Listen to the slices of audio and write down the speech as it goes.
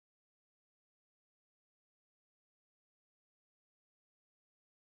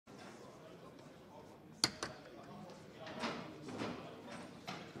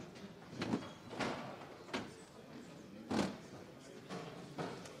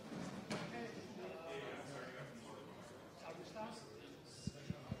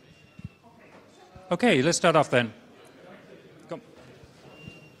Okay, let's start off then. Come.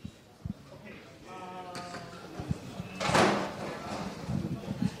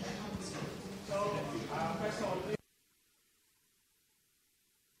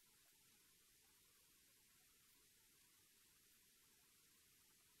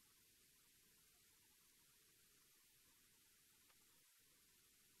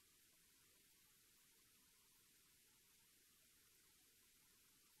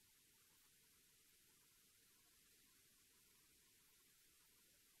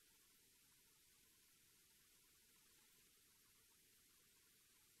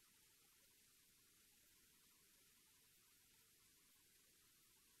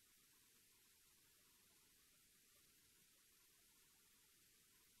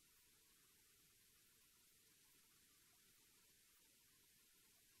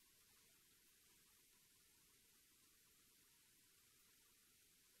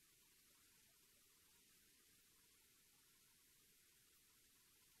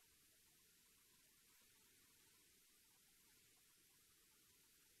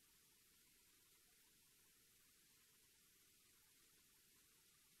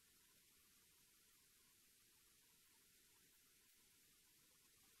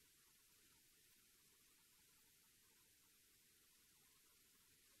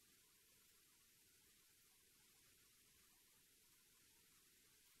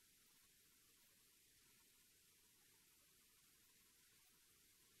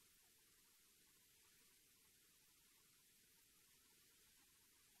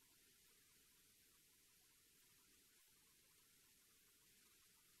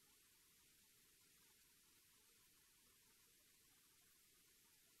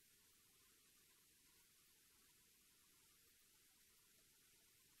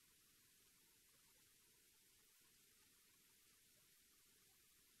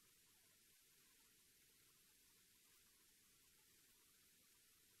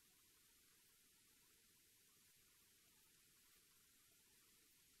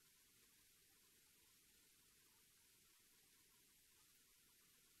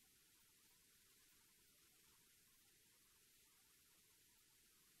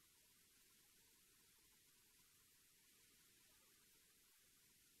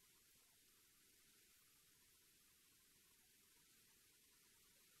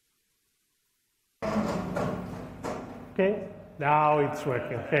 Okay, now it's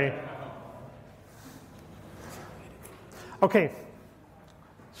working, okay. Okay,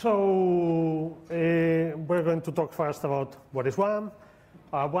 so we're going to talk first about what is WAM.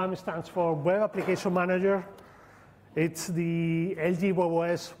 WAM stands for Web Application Manager. It's the LG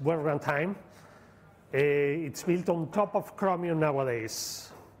webOS web runtime. It's built on top of Chromium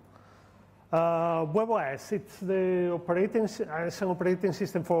nowadays. webOS, it's the it's an operating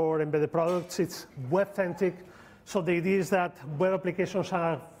system for embedded products. It's web-centric. So the idea is that web applications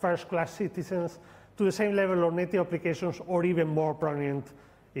are first-class citizens to the same level of native applications or even more prominent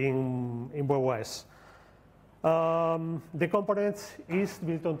in webOS. The component is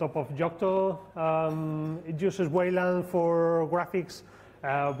built on top of Yocto. It uses Wayland for graphics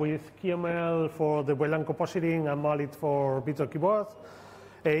with QML for the Wayland compositing and Mallet for virtual keyboard.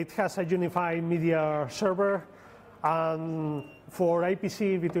 It has a unified media server. And for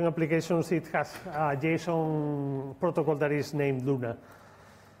IPC between applications, it has a JSON protocol that is named Luna.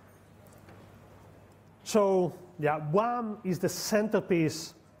 So, yeah, WAM is the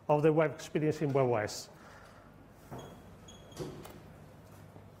centerpiece of the web experience in webOS.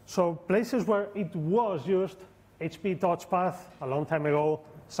 So, places where it was used, HP Touchpad a long time ago,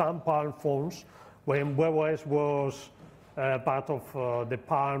 some Palm phones, when webOS was part of the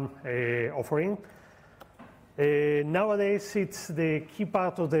Palm offering. Nowadays, it's the key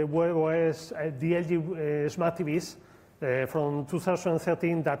part of the webOS, the LG Smart TVs. From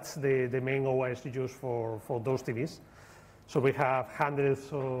 2013, that's the main OS used for those TVs. So we have hundreds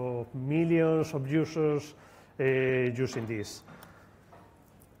of millions of users using this.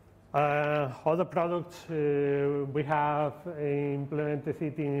 Other products, we have implemented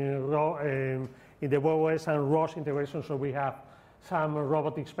it in the webOS and ROS integration, so we have some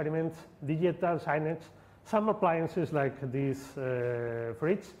robot experiments, digital signage, some appliances like this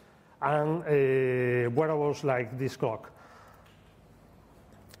fridge, and wearables like this clock.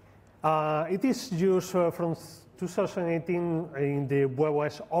 It is used from 2018 in the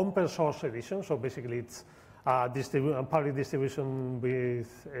webOS open source edition, so basically it's public distribution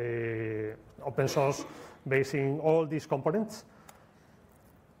with open source based in all these components.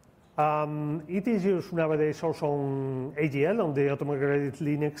 It is used nowadays also on AGL, on the Automotive Grade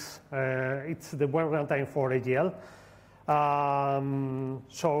Linux. It's the web runtime for AGL.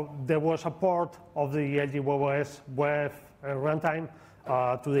 So there was a port of the LG webOS web runtime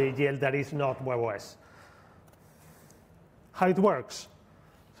to the GL that is not webOS. How it works?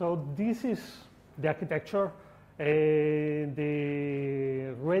 So this is the architecture. The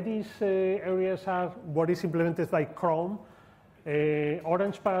reddish areas are what is implemented by Chrome.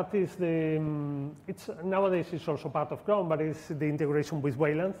 Orange part is nowadays it's also part of Chrome, but it's the integration with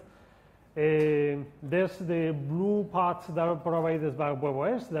Wayland. There's the blue parts that are provided by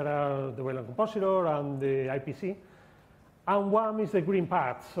webOS, that are the Wayland Compositor and the IPC. And WAM is the green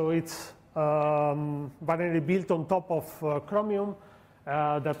part, so it's binary built on top of Chromium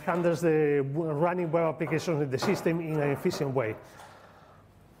that handles the running web applications in the system in an efficient way.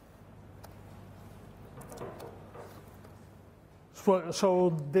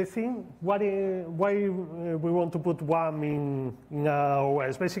 So the thing, why we want to put WAM in our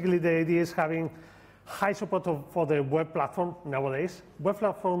OS? Basically, the idea is having high support for the web platform nowadays. Web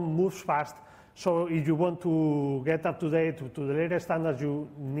platform moves fast, so if you want to get up to date to the latest standards, you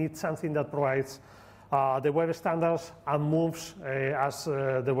need something that provides the web standards and moves as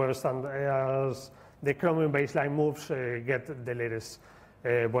the web standard, as the Chromium baseline moves, get the latest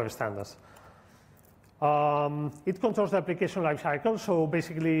web standards. It controls the application lifecycle, so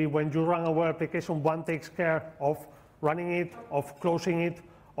basically when you run a web application, one takes care of running it, of closing it,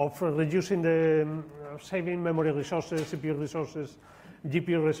 of reducing the saving memory resources, CPU resources,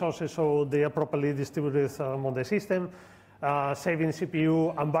 GPU resources, so they are properly distributed among the system, saving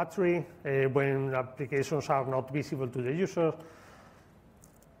CPU and battery when applications are not visible to the user.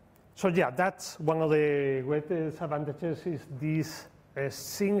 So yeah, that's one of the greatest advantages is this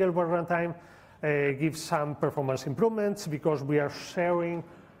single web runtime. Gives some performance improvements because we are sharing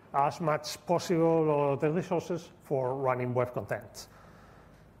as much possible the resources for running web content.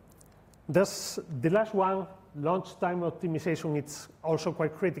 The last one, launch time optimization, it's also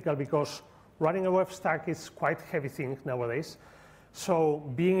quite critical because running a web stack is quite a heavy thing nowadays. So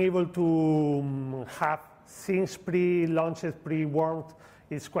being able to have things pre-launched, pre-warmed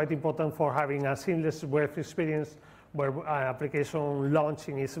is quite important for having a seamless web experience where application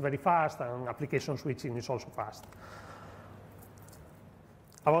launching is very fast and application switching is also fast.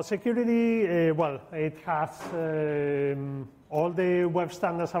 About security, well, it has all the web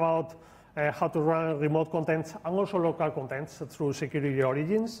standards about how to run remote contents and also local contents through security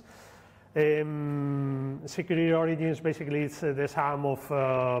origins. Security origins basically it's the sum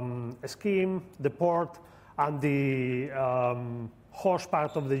of scheme, the port, and the host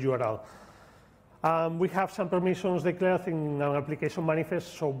part of the URL. We have some permissions declared in our application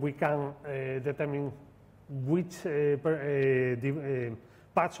manifest, so we can determine which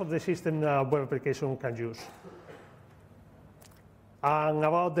parts of the system web application can use. And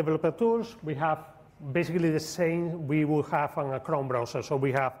about developer tools, we have basically the same we will have on a Chrome browser. So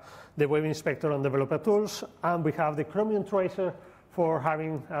we have the Web Inspector and developer tools, and we have the Chromium Tracer for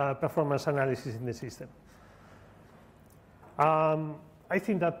having performance analysis in the system. I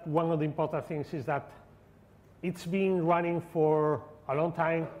think that one of the important things is that it's been running for a long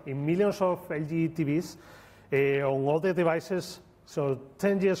time in millions of LG TVs on all the devices. So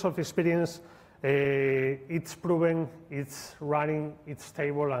 10 years of experience, it's proven, it's running, it's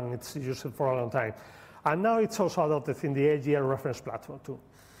stable, and it's used for a long time. And now it's also adopted in the LGL reference platform too.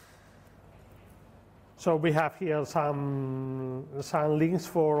 So we have here some links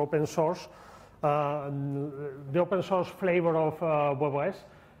for open source. The open source flavor of webOS,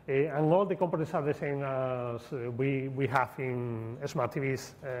 and all the components are the same as we have in smart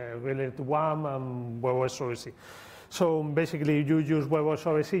TVs related to WAM and webOS OSC. So basically, if you use webOS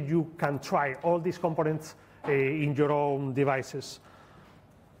OSC, you can try all these components in your own devices.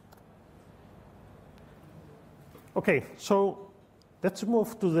 Okay, so let's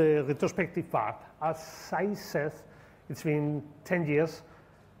move to the retrospective part. As I said, it's been 10 years.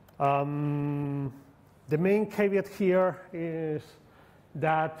 The main caveat here is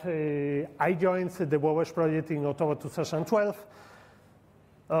that I joined the webOS project in October 2012.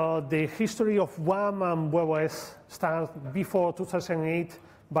 The history of WAM and webOS starts before 2008,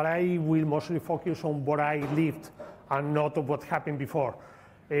 but I will mostly focus on what I lived and not on what happened before.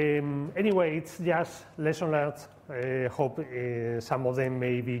 Anyway, it's just lesson learned. I hope some of them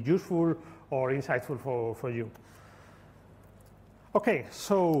may be useful or insightful for you. Okay,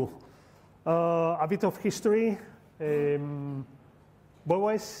 so a bit of history.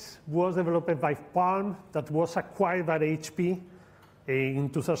 webOS was developed by Palm, that was acquired by HP in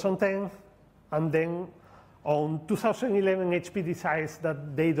 2010, and then on 2011, HP decides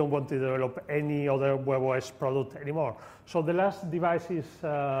that they don't want to develop any other webOS product anymore. So the last device is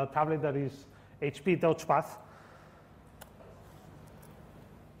a tablet that is HP TouchPad.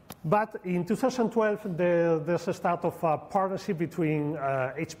 But in 2012, there's a start of a partnership between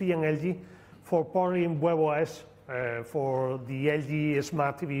HP and LG for porting webOS for the LG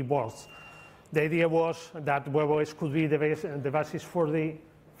Smart TV boards. The idea was that webOS could be the basis for the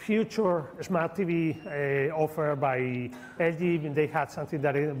future Smart TV offered by LG. They had something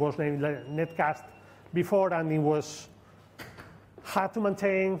that was named Netcast before, and it was hard to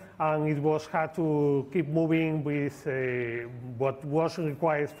maintain, and it was hard to keep moving with what was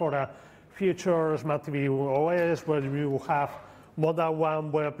required for a future Smart TV OS, where you have more than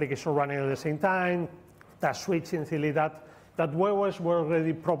one web application running at the same time, touch switching, things like that webOS were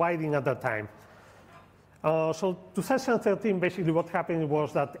already providing at that time. So 2013, basically what happened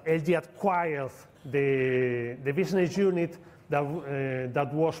was that LG acquired the business unit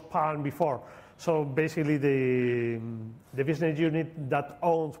that was Palm before. So basically the business unit that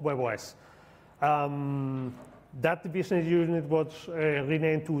owns webOS. That business unit was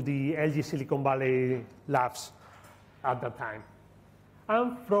renamed to the LG Silicon Valley Labs at that time.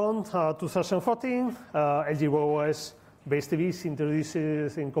 And from 2014, LG webOS based TVs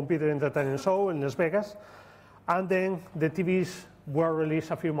introduces in Computer Entertainment Show in Las Vegas. And then the TVs were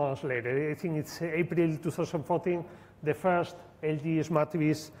released a few months later. I think it's April 2014, the first LG Smart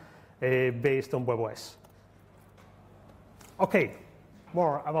TVs based on webOS. Okay,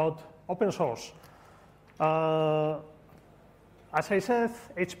 more about open source. As I said,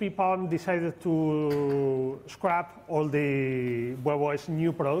 HP Palm decided to scrap all the webOS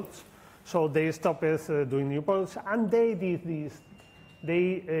new products. So they stopped doing new products, and they did this.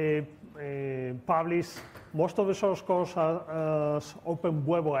 They published most of the source code as open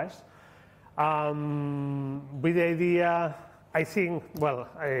webOS, with the idea, I think, well,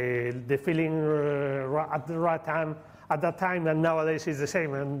 the feeling at the right time, at that time, and nowadays is the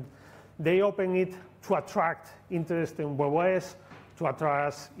same. And they open it to attract interest in webOS, to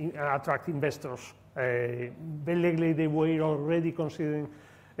attract investors. Basically, they were already considering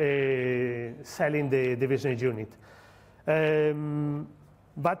selling the business unit.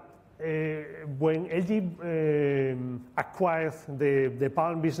 But when LG acquired the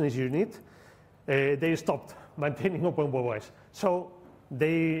Palm business unit, they stopped maintaining open webOS. So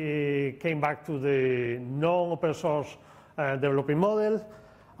they came back to the non-open source developing model.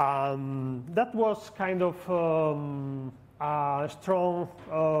 That was kind of a strong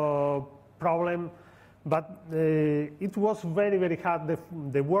problem, but it was very, very hard,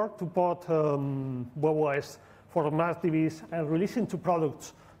 the work to port webOS for smart TVs and releasing to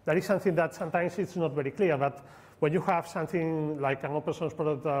products. That is something that sometimes it's not very clear, but when you have something like an open source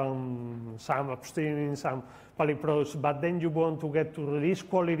product, some upstreaming, some public products, but then you want to get to release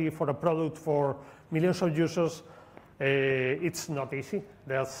quality for a product for millions of users, it's not easy.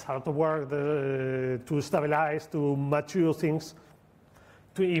 There's hard work to stabilize, to mature things,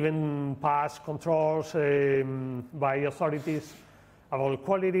 to even pass controls by authorities about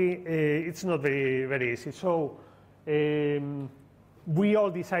quality. It's not very, very easy. So we all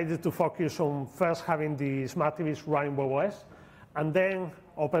decided to focus on first having the smart TVs running webOS, and then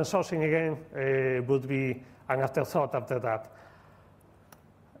open sourcing again would be an afterthought after that.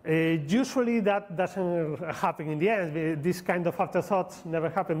 Usually that doesn't happen in the end. This kind of afterthoughts never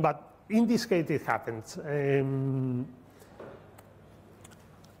happen, but in this case it happens.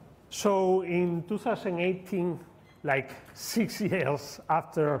 So in 2018, like 6 years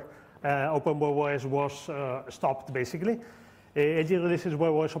after Open webOS was stopped, basically, LG releases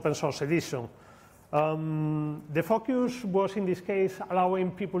webOS Open Source Edition. The focus was, in this case,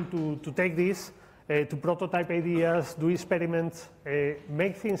 allowing people to take this, to prototype ideas, do experiments,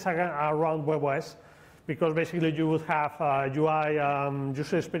 make things around webOS, because basically you would have UI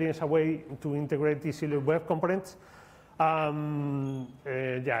user experience, a way to integrate easily web components.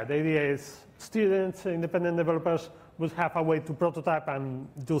 Yeah, the idea is students, independent developers would have a way to prototype and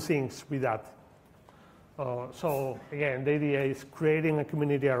do things with that. So again, the idea is creating a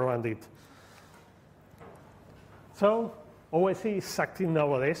community around it. So OSE is active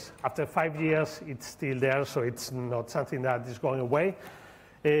nowadays. After 5 years, it's still there, so it's not something that is going away.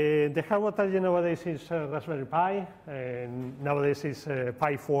 The hardware target nowadays is Raspberry Pi, and nowadays is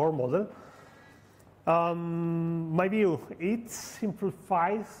Pi 4 model. My view, it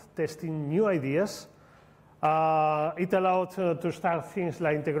simplifies testing new ideas. It allowed to start things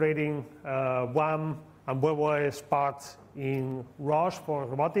like integrating WAM and webOS parts in ROS for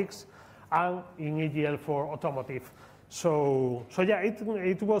robotics and in EGL for automotive. So yeah,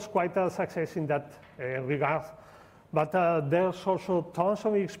 it was quite a success in that regard. But there's also tons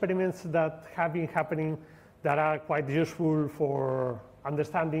of experiments that have been happening that are quite useful for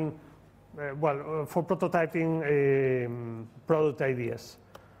understanding, for prototyping product ideas.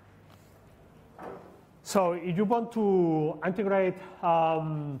 So if you want to integrate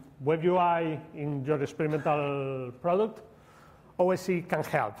web UI in your experimental product, OSC can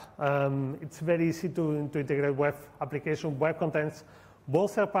help. It's very easy to integrate web application, web contents,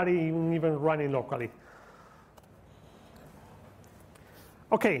 both third-party, even running locally.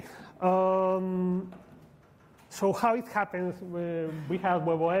 Okay, so how it happens, we have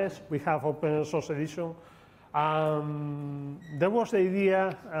webOS, we have open source edition. There was the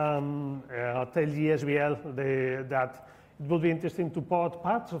idea, TLGSBL, that it would be interesting to port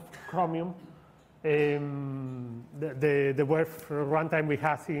parts of Chromium, the web runtime we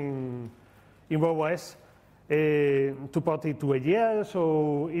have in webOS, to port it to AGL,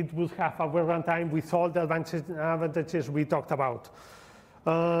 so it would have a web runtime with all the advantages we talked about.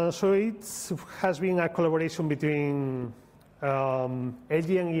 So it has been a collaboration between LG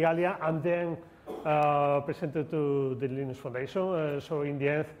and Igalia, and then presented to the Linux Foundation. So in the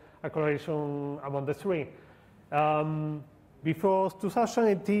end, a collaboration among the three. Before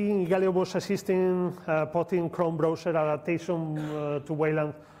 2018, Igalia was assisting porting Chrome browser adaptation to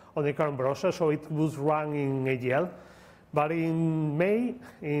Wayland on the current browser, so it was run in AGL. But in May,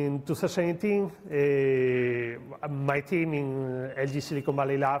 in 2018, my team in LG Silicon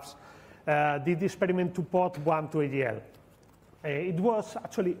Valley Labs did the experiment to port WAM to AGL. It was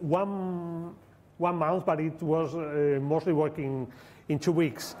actually one month, but it was mostly working in 2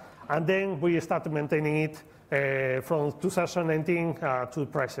 weeks. And then we started maintaining it from 2019 to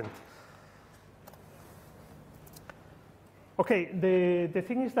present. Okay, the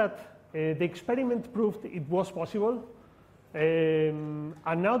thing is that the experiment proved it was possible. And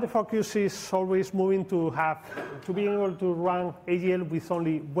now the focus is always moving to being able to run AGL with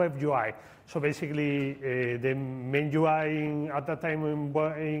only web UI. So basically, the main UI at that time in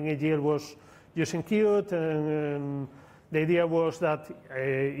AGL was using Qt, and the idea was that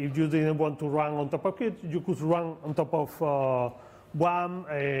if you didn't want to run on top of Qt, you could run on top of WAM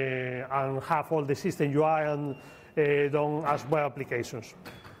and have all the system UI and done as web applications.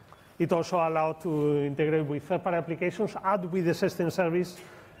 It also allowed to integrate with third-party applications, add with the system services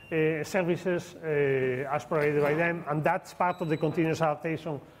as provided by them, and that's part of the continuous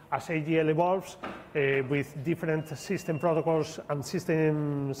adaptation as AGL evolves with different system protocols and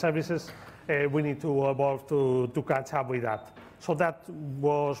system services. We need to evolve to catch up with that. So that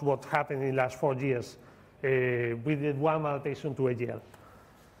was what happened in the last 4 years with the WAM adaptation to AGL.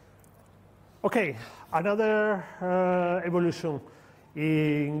 Okay, another evolution.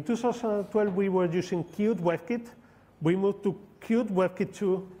 In 2012, we were using Qt WebKit. We moved to Qt WebKit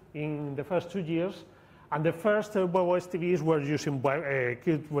 2 in the first 2 years, and the first webOS TVs were using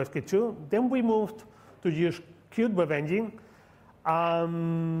Qt WebKit 2. Then we moved to use Qt Web Engine.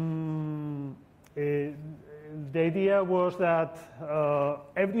 The idea was that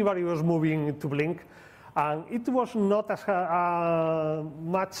everybody was moving to Blink, and it was not as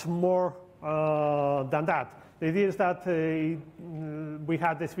much more than that. The idea is that we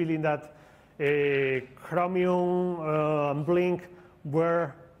had this feeling that Chromium and Blink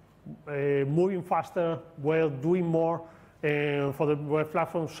were moving faster, were doing more for the web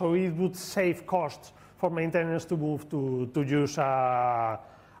platform, so it would save costs for maintenance to move to use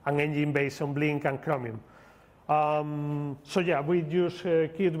an engine based on Blink and Chromium. So yeah, we use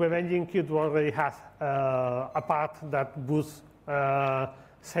Qt Web Engine. Qt already has a part that would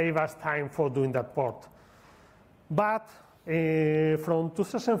save us time for doing that port. But from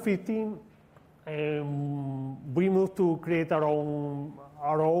 2015, we moved to create our own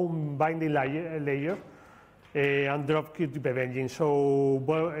binding layer and drop Qt Web Engine. So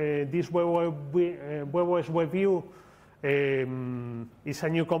this webOS WebView is a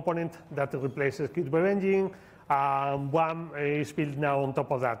new component that replaces Qt Web Engine. WAM is built now on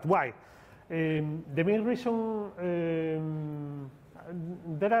top of that. Why? The main reason,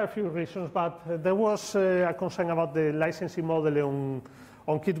 there are a few reasons, but there was a concern about the licensing model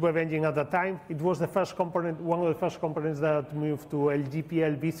on Qt Web Engine at that time. It was the first component, one of the first components that moved to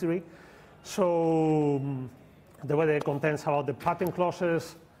LGPL v3. So there were the contents about the patent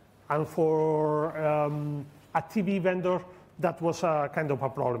clauses, and for a TV vendor, that was a kind of a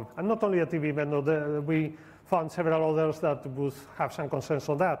problem. And not only a TV vendor, we found several others that would have some concerns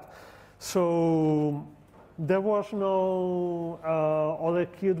on that. So there was no other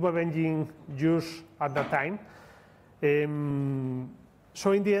Qt Web Engine used at that time.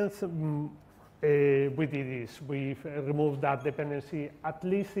 So in the end, we did this. We removed that dependency, at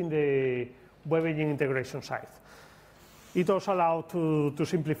least in the Web Engine integration side. It also allowed to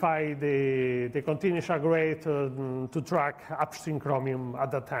simplify the continuous upgrade to track upstream Chromium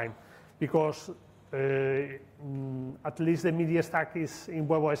at that time, because at least the media stack is in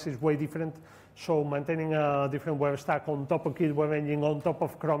webOS is way different. So maintaining a different web stack on top of Qt Web Engine, on top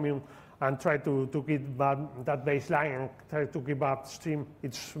of Chromium, and try to keep that baseline and try to keep upstream,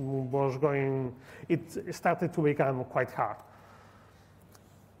 it started to become quite hard.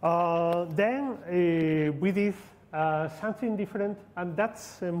 Then we did something different, and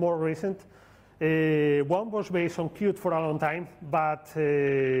that's more recent. One was based on Qt for a long time, but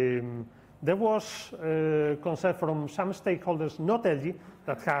there was concern from some stakeholders, not LG,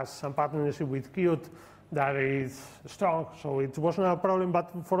 that has some partnership with Qt that is strong, so it wasn't a problem.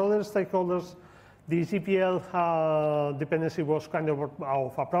 But for other stakeholders, the GPL dependency was kind of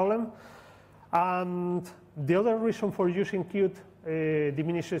a problem. And the other reason for using Qt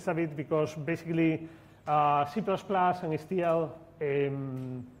diminishes a bit because basically C++ and STL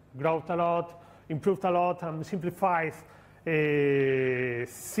grew a lot, improved a lot, and simplified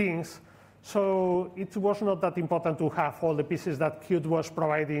things. So it was not that important to have all the pieces that Qt was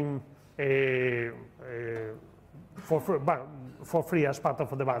providing for free as part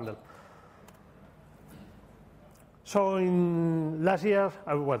of the bundle. So in last year,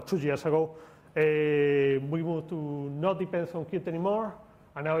 well, 2 years ago, we moved to not depend on Qt anymore,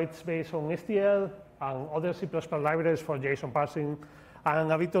 and now it's based on STL and other C++ libraries for JSON parsing,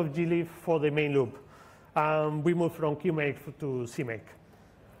 and a bit of glib for the main loop. We moved from QMake to CMake.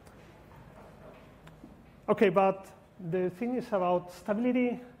 Okay, but the thing is about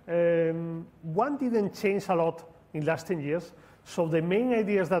stability. One didn't change a lot in the last 10 years. So the main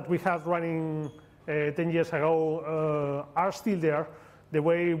ideas that we had running 10 years ago are still there. The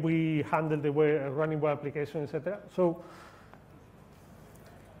way we handle the way running web applications, etc. So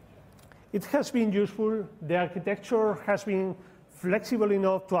it has been useful. The architecture has been flexible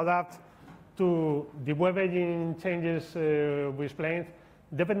enough to adapt to the web engine changes we explained,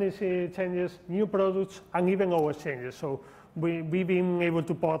 dependency changes, new products, and even OS changes. So we've been able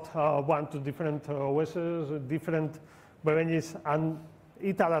to port one to different OSs, different web engines, and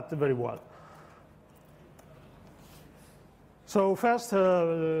it adapted very well. So first,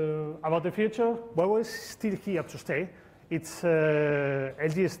 about the future, webOS is still here to stay. It's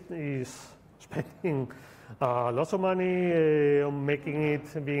LG is spending lots of money on making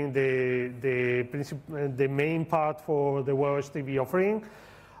it being the main part for the webOS TV offering.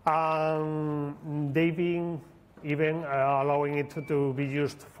 They've been even allowing it to be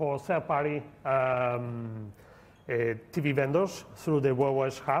used for third-party TV vendors through the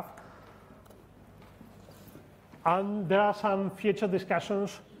webOS hub. And there are some future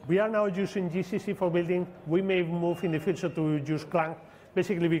discussions. We are now using GCC for building. We may move in the future to use Clang,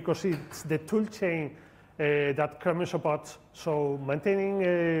 basically because it's the tool chain that Chromium supports. So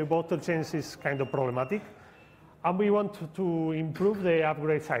maintaining both tool chains is kind of problematic. And we want to improve the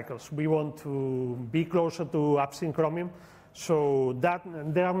upgrade cycles. We want to be closer to upstream Chromium. So that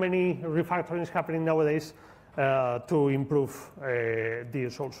there are many refactorings happening nowadays to improve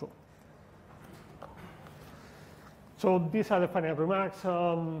this also. So these are the final remarks.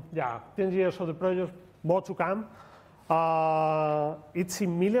 Yeah, 10 years of the project, more to come. It's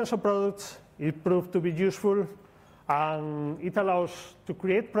in millions of products. It proved to be useful, and it allows to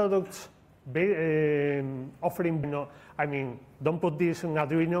create products offering, I mean, don't put this in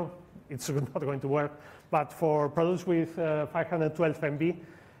Arduino, it's not going to work, but for products with 512 MB,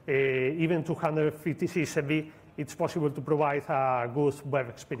 even 256 MB, it's possible to provide a good web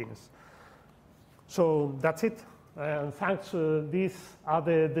experience. So that's it. And thanks, these are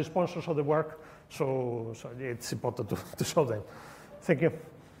the sponsors of the work, so it's important to show them. Thank you.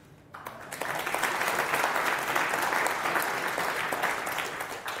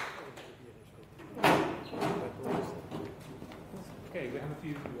 Okay,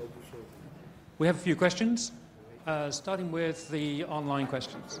 we have a few questions, starting with the online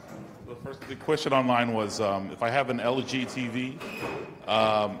questions. The question online was, if I have an LG TV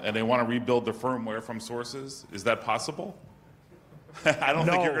and they want to rebuild the firmware from sources, is that possible? I don't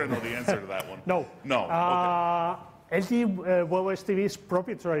think you're going to know the answer to that one. No. No. Okay. LG webOS TV is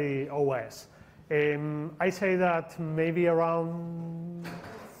proprietary OS. I say that maybe around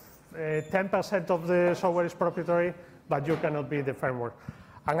 10% of the software is proprietary, but you cannot be the firmware.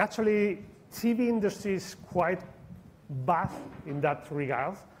 And actually, TV industry is quite bad in that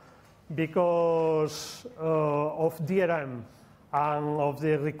regard, because of DRM and of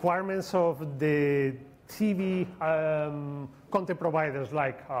the requirements of the TV content providers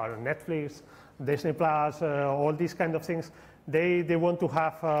like Netflix, Disney Plus, all these kind of things. They want to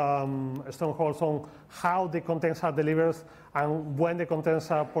have strongholds on how the contents are delivered and when the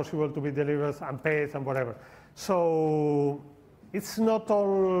contents are possible to be delivered and paid and whatever. So it's not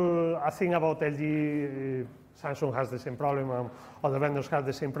all a thing about LG. Samsung has the same problem, other vendors have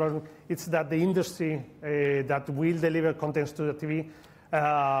the same problem. It's that the industry that will deliver contents to the TV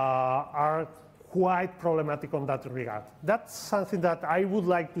are quite problematic on that regard. That's something that I would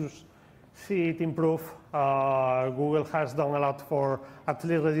like to see it improve. Google has done a lot for at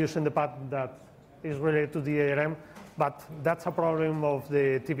least reducing the part that is related to the DRM, but that's a problem of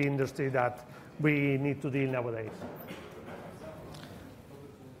the TV industry that we need to deal nowadays.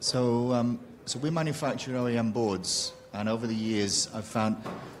 So we manufacture OEM boards, and over the years I've found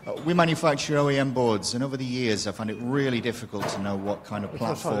we manufacture OEM boards, and over the years I found it really difficult to know what kind of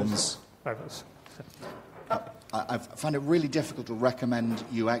platforms. I find it really difficult to recommend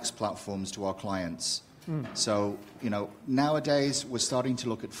UX platforms to our clients. So, nowadays we're starting to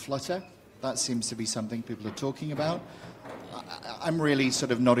look at Flutter. That seems to be something people are talking about. I'm really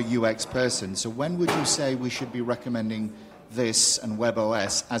sort of not a UX person, so when would you say we should be recommending this and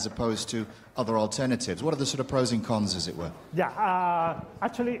webOS as opposed to other alternatives? What are the sort of pros and cons, as it were? Yeah,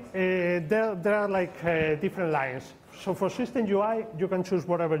 actually, there are like different lines. So for System UI, you can choose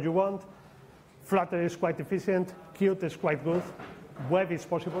whatever you want. Flutter is quite efficient. Qt is quite good. Web is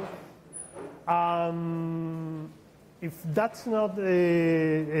possible. If that's not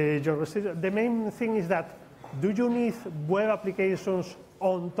your restriction, the main thing is that do you need web applications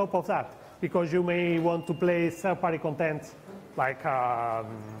on top of that? Because you may want to play third-party content like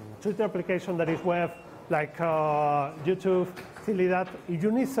Twitter application that is web, like YouTube, things like that. If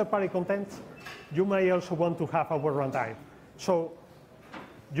you need third-party content, you may also want to have a web runtime. So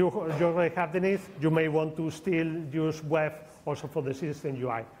you already have the need. You may want to still use web also for the system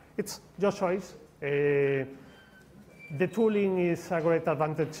UI. It's your choice. The tooling is a great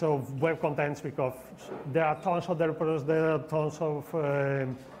advantage of web contents because there are tons of developers, there are tons of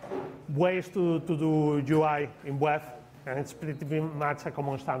ways to do UI in web, and it's pretty much a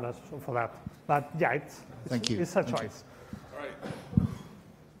common standard for that. But yeah, it's a choice. All right.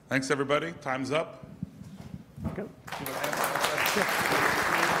 Thanks, everybody. Time's up. Okay.